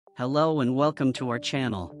Hello and welcome to our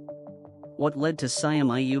channel. What led to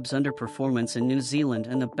Saim Ayub's underperformance in New Zealand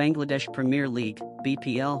and the Bangladesh Premier League,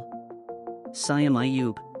 BPL? Saim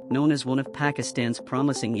Ayub, known as one of Pakistan's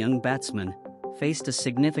promising young batsmen, faced a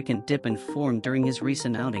significant dip in form during his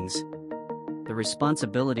recent outings. The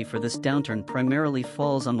responsibility for this downturn primarily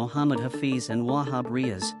falls on Muhammad Hafeez and Wahab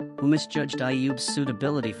Riaz, who misjudged Ayub's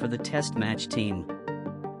suitability for the Test match team.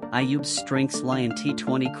 Ayub's strengths lie in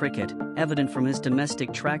T20 cricket, evident from his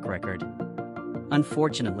domestic track record.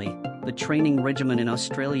 Unfortunately, the training regimen in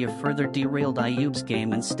Australia further derailed Ayub's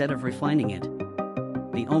game instead of refining it.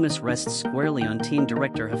 The onus rests squarely on team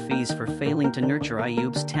director Hafeez for failing to nurture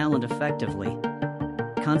Ayub's talent effectively.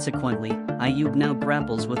 Consequently, Ayub now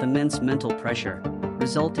grapples with immense mental pressure,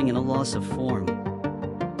 resulting in a loss of form.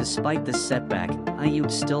 Despite this setback,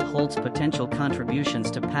 Ayub still holds potential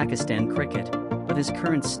contributions to Pakistan cricket, but his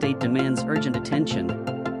current state demands urgent attention.